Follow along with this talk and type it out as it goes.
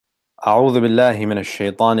أعوذ بالله من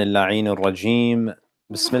الشيطان اللعين الرجيم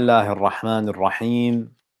بسم الله الرحمن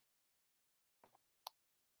الرحيم.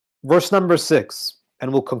 Verse number 6,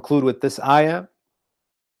 and we'll conclude with this ayah.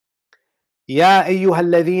 يا أيها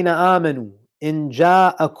الذين آمنوا إن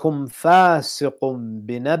جاءكم فاسق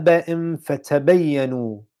بنبأ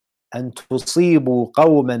فتبينوا أن تصيبوا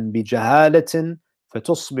قوما بجهالة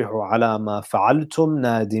فتصبحوا على ما فعلتم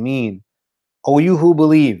نادمين. O you who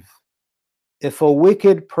believe, if a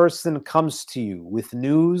wicked person comes to you with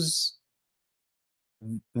news,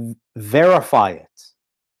 verify it,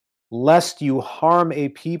 lest you harm a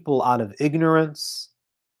people out of ignorance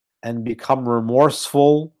and become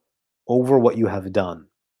remorseful over what you have done.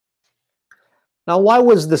 Now, why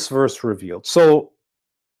was this verse revealed? So,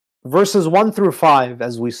 verses 1 through 5,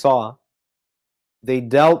 as we saw, they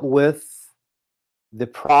dealt with the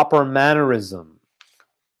proper mannerism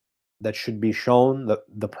that should be shown,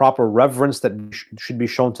 the proper reverence that should be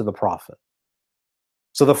shown to the Prophet.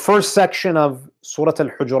 So the first section of Surah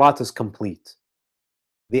Al-Hujurat is complete.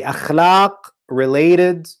 The akhlaq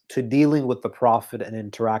related to dealing with the Prophet and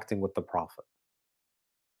interacting with the Prophet.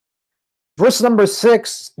 Verse number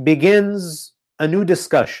 6 begins a new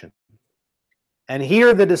discussion. And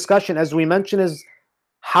here the discussion, as we mentioned, is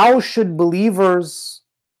how should believers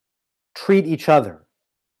treat each other?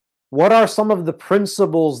 What are some of the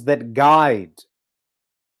principles that guide,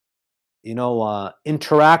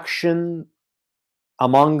 interaction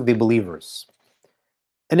among the believers?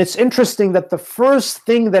 And it's interesting that the first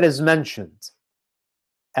thing that is mentioned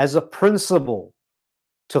as a principle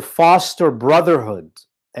to foster brotherhood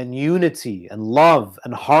and unity and love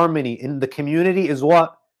and harmony in the community is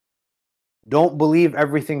what? Don't believe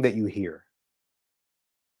everything that you hear.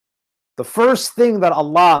 The first thing that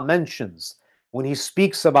Allah mentions when He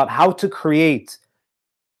speaks about how to create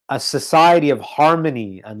a society of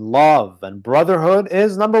harmony and love and brotherhood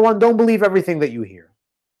is, number one, don't believe everything that you hear.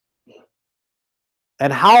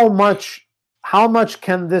 And how much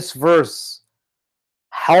can this verse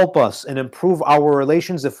help us and improve our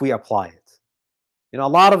relations if we apply it? A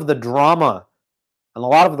lot of the drama and a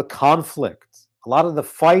lot of the conflict, a lot of the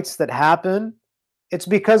fights that happen, it's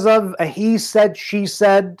because of a he said, she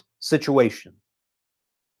said situation.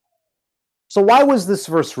 So why was this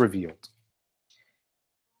verse revealed?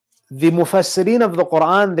 The Mufassirin of the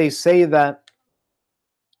Quran, they say that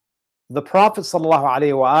the Prophet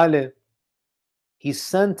ﷺ, he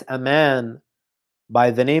sent a man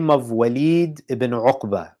by the name of Walid ibn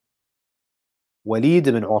Uqba. Walid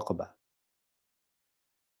ibn Uqba.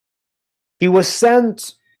 He was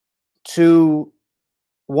sent to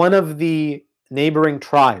one of the neighboring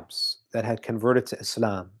tribes that had converted to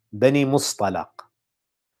Islam, Bani Mustalaq.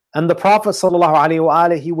 And the Prophet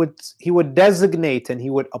ﷺ, he would designate and he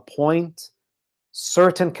would appoint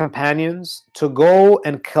certain companions to go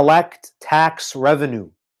and collect tax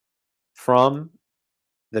revenue from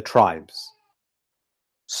the tribes.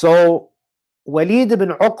 So Walid ibn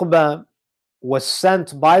Uqba was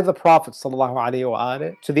sent by the Prophet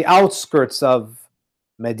ﷺ to the outskirts of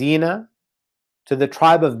Medina, to the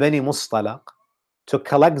tribe of Bani Mustalaq, to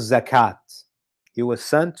collect zakat. He was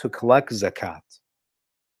sent to collect zakat.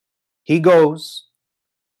 He goes,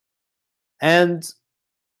 and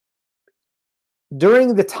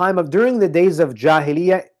during the days of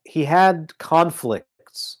Jahiliyyah, he had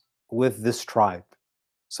conflicts with this tribe.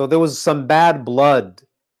 So there was some bad blood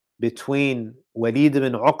between Walid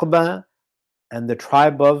ibn Uqba and the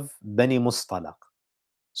tribe of Bani Mustalaq.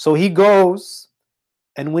 So he goes,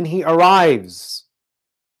 and when he arrives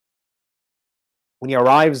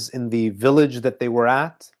in the village that they were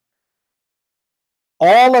at,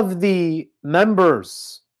 all of the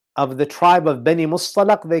members of the tribe of Bani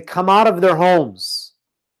Mustalaq, they come out of their homes.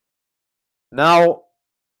 Now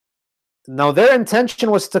their intention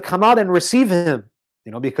was to come out and receive him,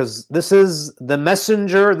 because this is the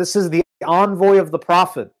messenger, this is the envoy of the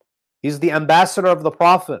Prophet. He's the ambassador of the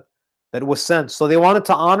Prophet that was sent. So they wanted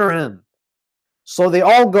to honor him. So they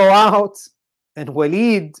all go out, and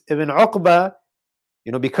Walid ibn Uqba,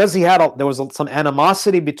 because there was some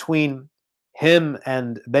animosity between him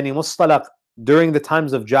and Bani Mustalaq during the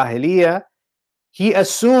times of Jahiliyyah, he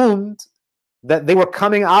assumed that they were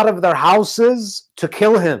coming out of their houses to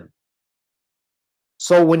kill him.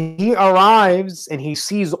 So when he arrives and he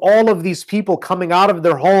sees all of these people coming out of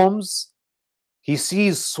their homes, he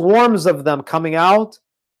sees swarms of them coming out,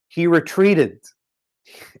 he retreated.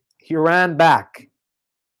 He ran back.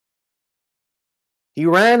 He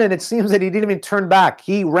ran, and it seems that he didn't even turn back.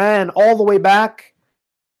 He ran all the way back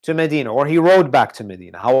to Medina, or he rode back to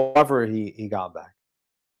Medina, however he got back.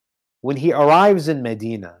 When he arrives in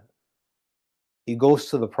Medina, he goes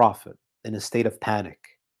to the Prophet in a state of panic.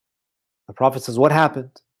 The Prophet says, what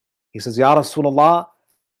happened? He says, Ya Rasulullah,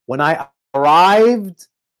 when I arrived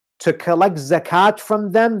to collect zakat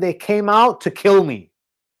from them, they came out to kill me.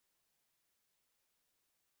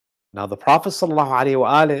 Now the Prophet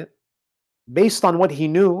ﷺ, based on what he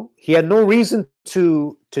knew, he had no reason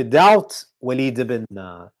to doubt Walid ibn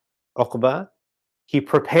Uqba. He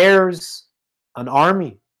prepares an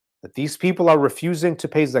army that these people are refusing to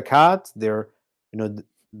pay zakat. They're,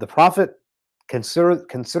 the Prophet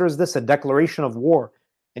considers this a declaration of war.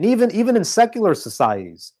 And even in secular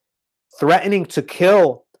societies, threatening to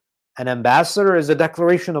kill an ambassador is a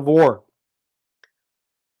declaration of war.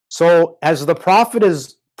 So as the Prophet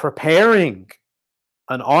is preparing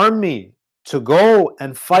an army to go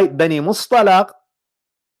and fight Bani Mustalaq,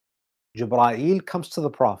 Jibreel comes to the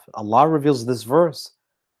Prophet. Allah reveals this verse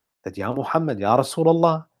that, Ya Muhammad, Ya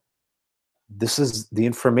Rasulullah, this is the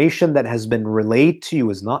information that has been relayed to you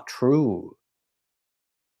is not true.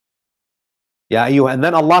 And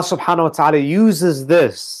then Allah subhanahu wa ta'ala uses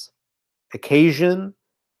this occasion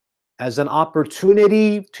as an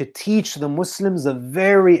opportunity to teach the Muslims a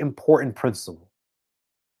very important principle.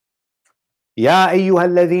 Ya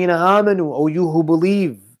ayyuhalladhina amanu, O you who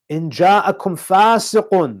believe, in ja'akum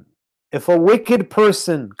fasiqun, if a wicked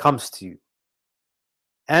person comes to you.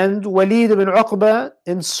 And Walid ibn Uqba,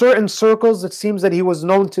 in certain circles, it seems that he was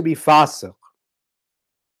known to be fasiq.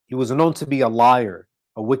 He was known to be a liar,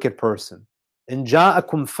 a wicked person. In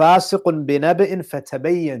ja'akum fasiqun binaba'in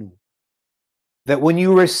fatabayyanu, that when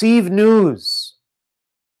you receive news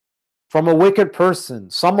from a wicked person,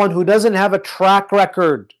 someone who doesn't have a track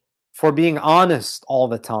record for being honest all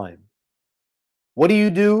the time, what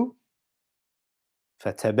do?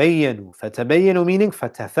 فَتَبَيَّنُوا. فَتَبَيَّنُوا meaning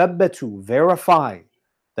فَتَثَبَّتُوا, verify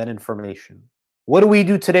that information. What do we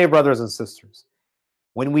do today, brothers and sisters?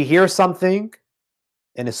 When we hear something,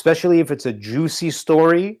 and especially if it's a juicy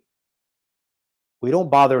story, we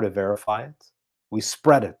don't bother to verify it. We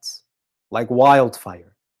spread it like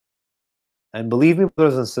wildfire. And believe me,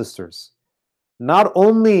 brothers and sisters, not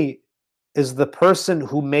only is the person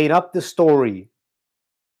who made up the story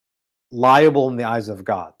liable in the eyes of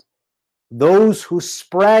God, those who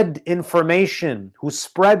spread information, who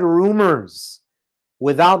spread rumors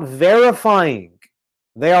without verifying,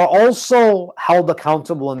 they are also held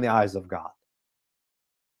accountable in the eyes of God.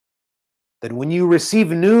 That when you receive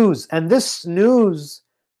news, and this news,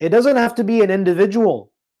 it doesn't have to be an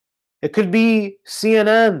individual. It could be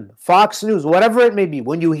CNN, Fox News, whatever it may be.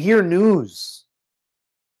 When you hear news,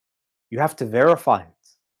 you have to verify it.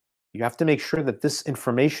 You have to make sure that this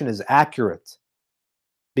information is accurate.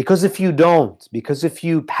 Because if you don't, because if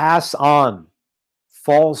you pass on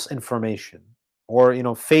false information,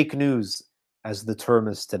 or fake news, as the term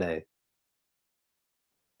is today,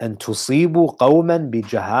 and tusibu qawman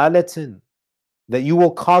bijahalatin, that you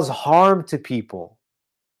will cause harm to people,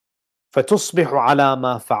 فَتُصْبِحُ عَلَى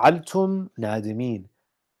مَا فَعَلْتُمْ نَادِمِينَ.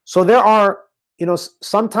 So there are,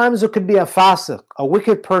 sometimes it could be a fasiq, a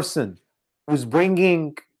wicked person who's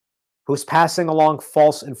passing along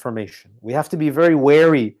false information. We have to be very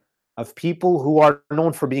wary of people who are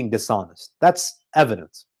known for being dishonest. That's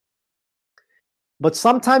evident. But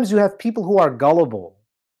sometimes you have people who are gullible.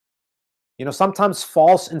 Sometimes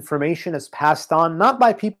false information is passed on, not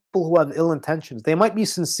by people who have ill intentions. They might be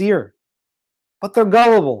sincere, but they're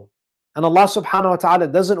gullible. And Allah subhanahu wa ta'ala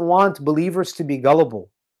doesn't want believers to be gullible.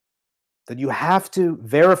 That you have to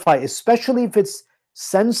verify, especially if it's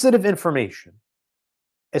sensitive information,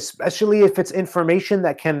 especially if it's information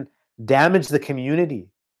that can damage the community,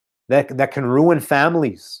 that can ruin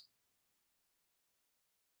families.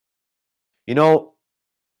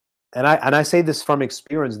 And I say this from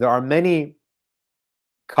experience, there are many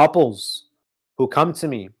couples who come to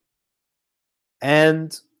me,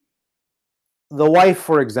 and the wife,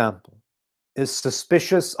 for example, is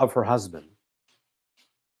suspicious of her husband.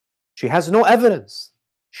 She has no evidence.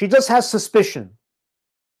 She just has suspicion.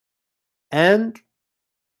 And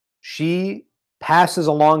she passes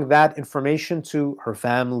along that information to her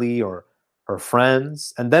family or her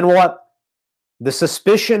friends. And then what? The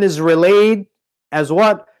suspicion is relayed as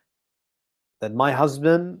what? That my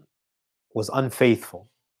husband was unfaithful.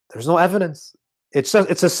 There's no evidence. It's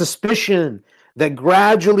a suspicion that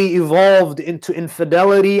gradually evolved into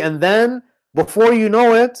infidelity, and then before you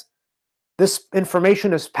know it, this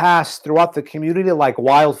information is passed throughout the community like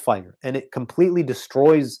wildfire, and it completely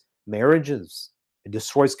destroys marriages. It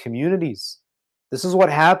destroys communities. This is what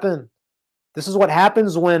happened. This is what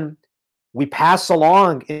happens when we pass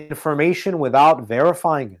along information without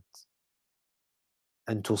verifying it.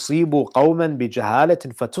 أن تصيبوا قوما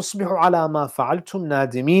بجهالة فتصبحوا على ما فعلتم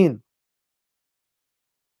نادمين.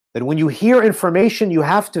 That when you hear information, you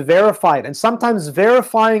have to verify it. And sometimes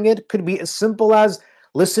verifying it could be as simple as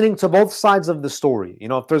listening to both sides of the story. You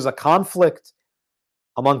know, if there's a conflict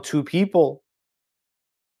among two people,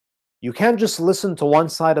 you can't just listen to one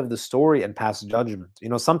side of the story and pass judgment. You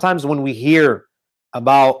know, sometimes when we hear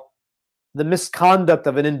about the misconduct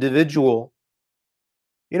of an individual,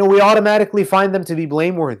 you know, we automatically find them to be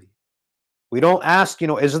blameworthy. We don't ask, you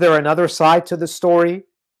know, is there another side to the story?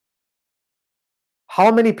 How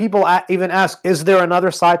many people even ask, is there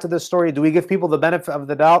another side to this story? Do we give people the benefit of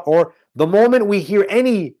the doubt? Or the moment we hear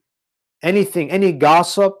anything, any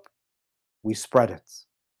gossip, we spread it.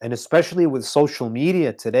 And especially with social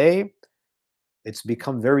media today, it's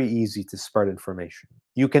become very easy to spread information.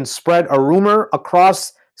 You can spread a rumor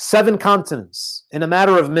across 7 continents in a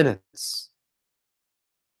matter of minutes.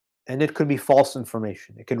 And it could be false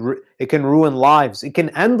information. It can ruin lives. It can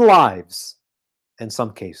end lives in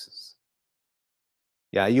some cases.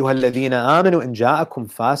 يا أيها الذين آمنوا إن جاءكم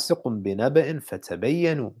فاسق بنبأ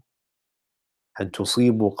فتبينوا أن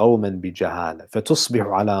تصيبوا قوما بجهالة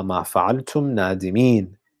فتصبحوا على ما فعلتم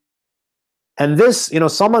نادمين. And this, you know,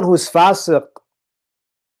 someone who is fasiq,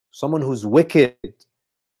 someone who's wicked,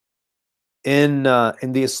 in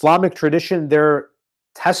the Islamic tradition, their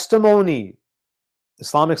testimony,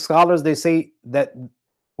 Islamic scholars, they say that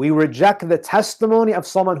we reject the testimony of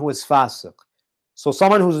someone who is fasiq. So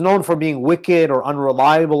someone who's known for being wicked or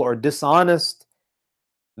unreliable or dishonest,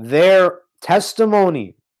 their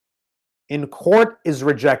testimony in court is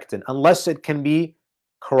rejected unless it can be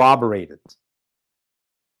corroborated.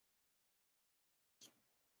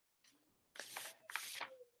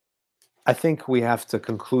 I think we have to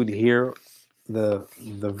conclude here. The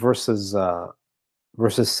verses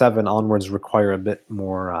 7 onwards require a bit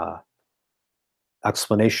more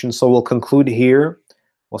explanation. So we'll conclude here.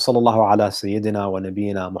 وصلى الله على سيدنا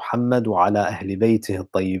ونبينا محمد وعلى أهل بيته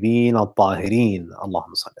الطيبين الطاهرين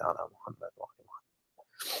اللهم صل على محمد وعلى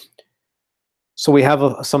محمد. So we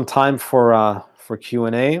have some time for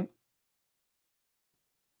Q&A. In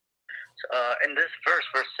this verse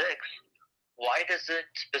 6, why does it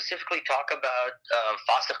specifically talk about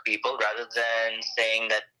fasiq people rather than saying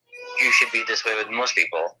that you should be this way with most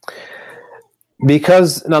people?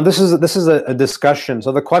 Because now this is a discussion.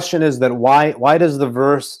 So the question is that why does the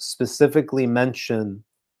verse specifically mention,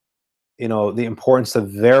 you know, the importance of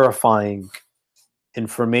verifying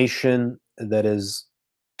information that is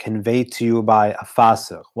conveyed to you by a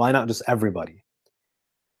fasiq? Why not just everybody?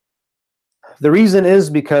 The reason is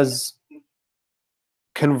because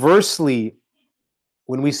conversely,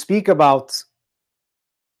 when we speak about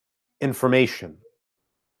information,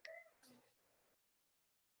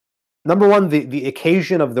 number one, the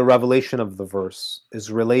occasion of the revelation of the verse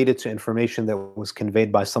is related to information that was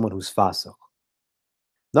conveyed by someone who's fasiq.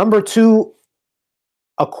 Number two,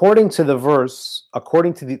 according to the verse,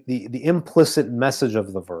 according to the implicit message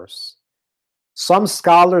of the verse, some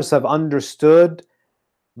scholars have understood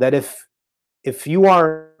that if you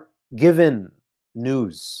are given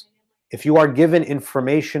news, if you are given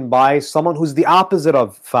information by someone who's the opposite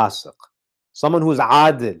of fasiq, someone who's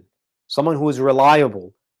adil, someone who is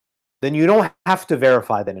reliable, then you don't have to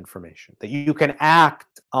verify that information, that you can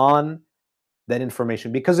act on that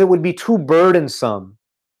information, because it would be too burdensome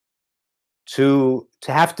to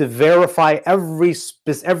have to verify every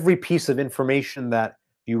piece of information that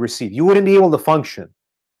you receive. You wouldn't be able to function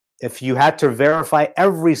if you had to verify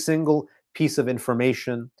every single piece of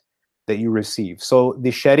information that you receive. So the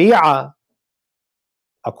Sharia,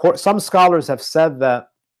 some scholars have said that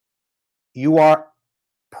you are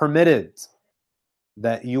permitted,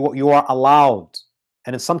 that you are allowed,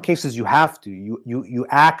 and in some cases you have to, you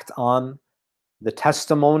act on the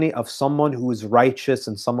testimony of someone who is righteous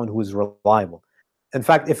and someone who is reliable. In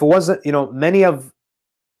fact, if it wasn't, you know, many of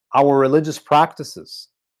our religious practices,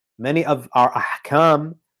 many of our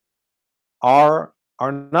ahkam are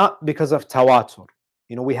not because of tawatur.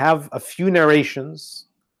 You know, we have a few narrations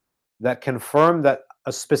that confirm that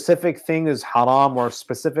a specific thing is haram or a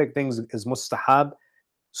specific thing is mustahab.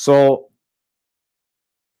 So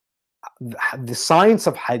the science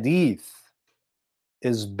of hadith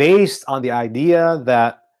is based on the idea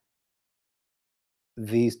that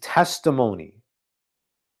the testimony,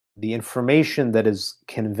 the information that is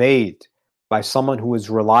conveyed by someone who is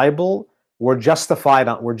reliable, we're justified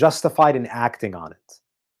in acting on it.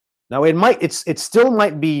 Now it still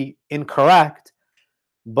might be incorrect,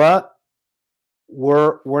 but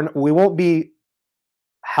we won't be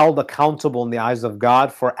held accountable in the eyes of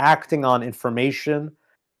God for acting on information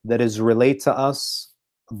that is relayed to us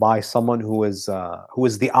by someone who is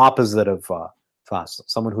the opposite of fasiq,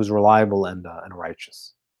 someone who's reliable and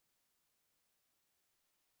righteous.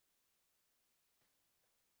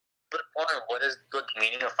 what is the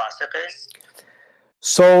meaning of fasiq is?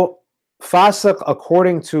 So, fasiq,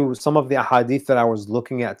 according to some of the ahadith that I was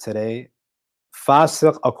looking at today,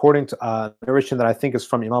 fasiq, according to a narration that I think is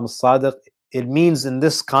from Imam Sadiq, it means in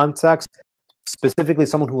this context, specifically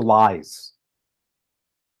someone who lies.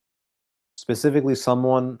 Specifically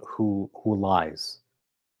someone who lies.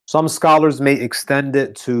 Some scholars may extend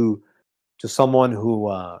it to someone who,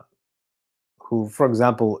 for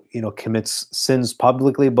example, commits sins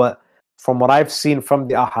publicly, but from what I've seen from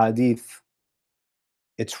the ahadith,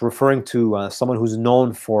 it's referring to someone who's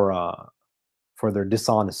known for their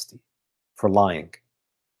dishonesty, for lying.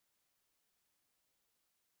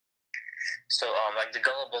 So, like the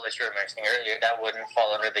gullible that you were mentioning earlier, that wouldn't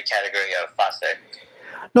fall under the category of fasiq.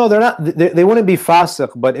 No, they're not. They wouldn't be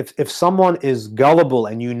fasiq. But if someone is gullible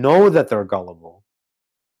and you know that they're gullible,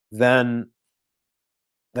 then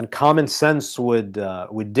common sense would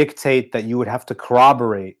dictate that you would have to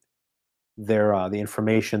corroborate the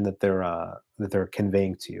information that they're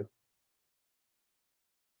conveying to you.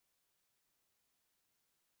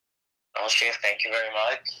 Oh, Sheikh, thank you very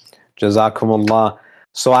much. Jazakumullah.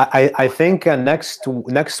 So I think next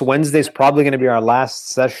Wednesday is probably going to be our last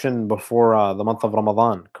session before the month of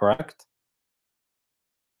Ramadan, correct?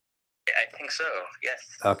 I think so, yes.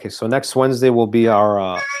 Okay, so next Wednesday will be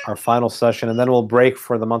our final session, and then we'll break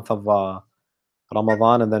for the month of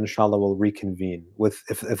Ramadan, and then inshallah we'll reconvene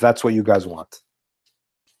if that's what you guys want.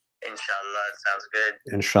 Inshallah, sounds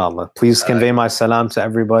good. Inshallah. Please convey my salam to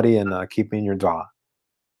everybody and keep me in your dua.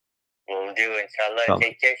 Will do, inshallah.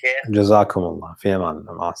 Take care, Sheikh. Jazakumullah. Fi aman.